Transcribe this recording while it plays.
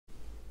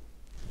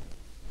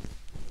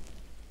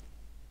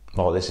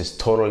Oh, this is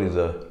totally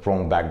the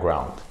wrong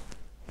background.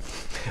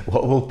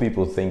 What will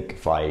people think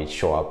if I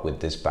show up with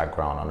this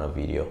background on a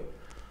video?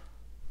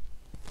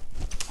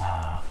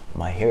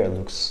 My hair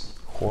looks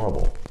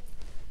horrible.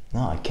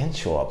 No, I can't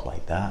show up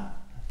like that.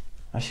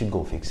 I should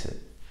go fix it.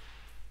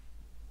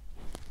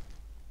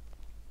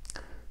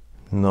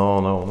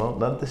 No,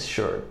 not this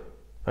shirt.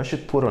 I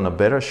should put on a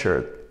better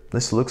shirt.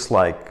 This looks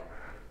like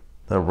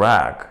a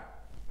rag.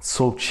 It's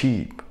so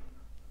cheap.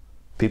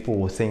 People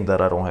will think that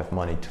I don't have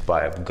money to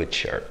buy a good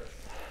shirt.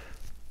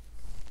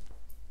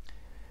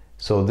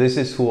 So this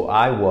is who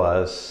I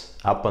was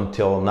up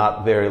until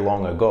not very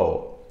long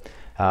ago.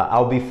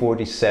 I'll be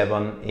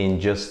 47 in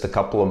just a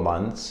couple of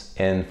months,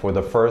 and for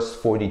the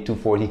first 42,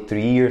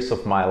 43 years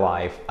of my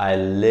life, I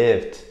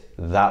lived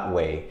that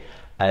way.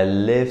 I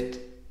lived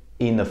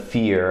in a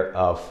fear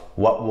of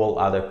what will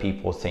other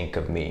people think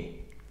of me.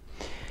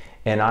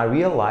 And I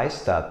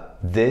realized that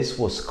this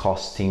was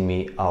costing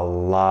me a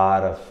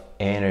lot of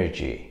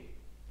energy.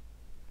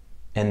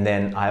 And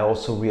then I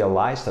also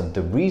realized that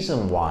the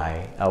reason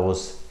why I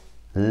was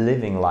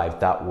living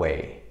life that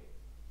way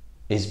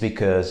is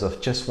because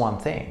of just one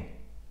thing.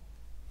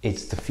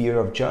 It's the fear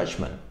of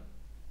judgment.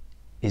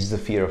 It's the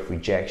fear of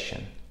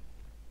rejection.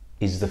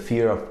 It's the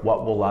fear of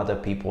what will other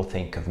people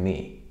think of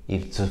me.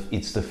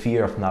 It's the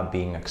fear of not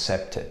being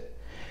accepted.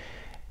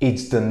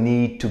 It's the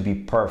need to be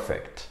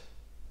perfect.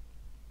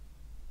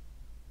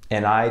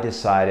 And I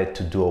decided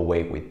to do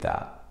away with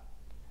that.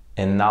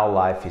 And now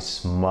life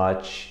is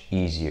much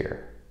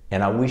easier.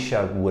 And I wish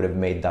I would have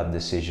made that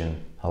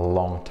decision a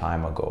long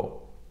time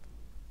ago.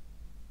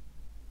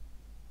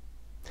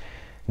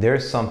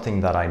 There's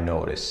something that I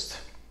noticed.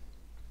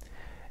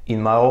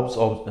 In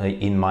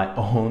my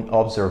own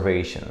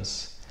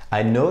observations,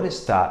 I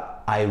noticed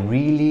that I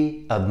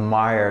really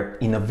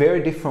admired, in a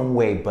very different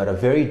way, but a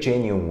very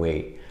genuine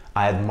way,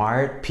 I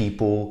admired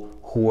people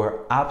who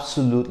are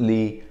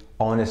absolutely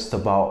honest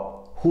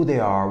about who they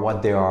are,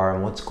 what they are,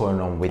 and what's going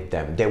on with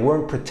them. They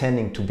weren't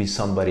pretending to be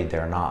somebody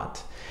they're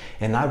not.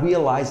 And I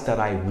realized that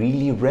I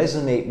really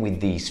resonate with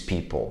these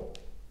people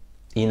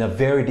in a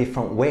very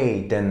different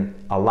way than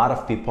a lot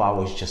of people I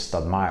was just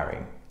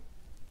admiring.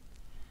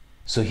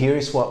 So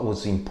here's what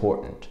was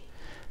important,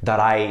 that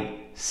I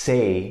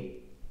say,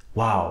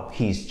 wow,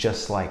 he's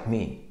just like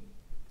me.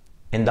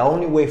 And the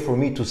only way for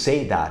me to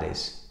say that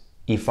is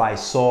if I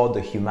saw the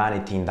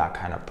humanity in that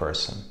kind of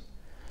person.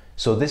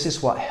 So this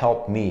is what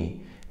helped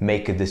me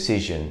make a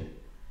decision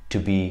to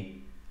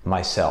be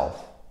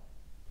myself.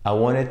 I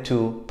wanted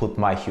to put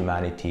my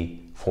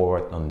humanity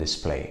forward on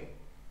display.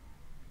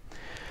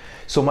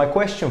 So my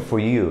question for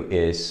you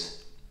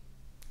is,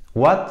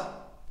 what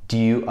do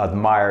you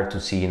admire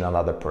to see in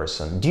another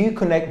person? Do you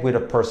connect with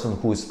a person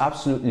who is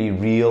absolutely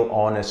real,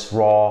 honest,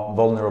 raw,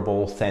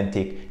 vulnerable,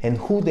 authentic, and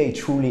who they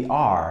truly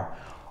are?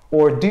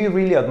 Or do you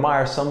really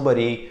admire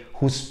somebody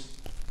who's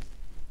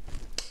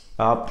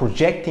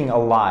projecting a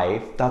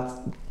life that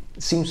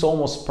seems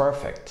almost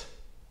perfect?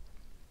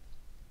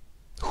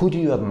 Who do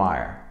you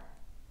admire?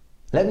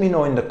 Let me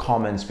know in the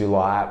comments below.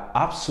 I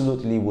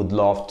absolutely would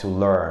love to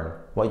learn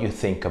what you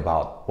think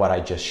about what I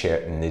just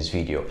shared in this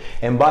video.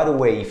 And by the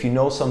way, if you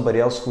know somebody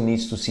else who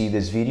needs to see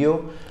this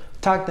video,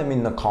 tag them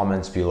in the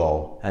comments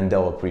below and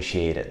they'll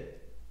appreciate it.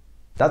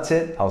 That's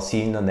it. I'll see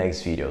you in the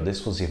next video.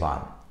 This was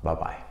Ivan.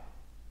 Bye-bye.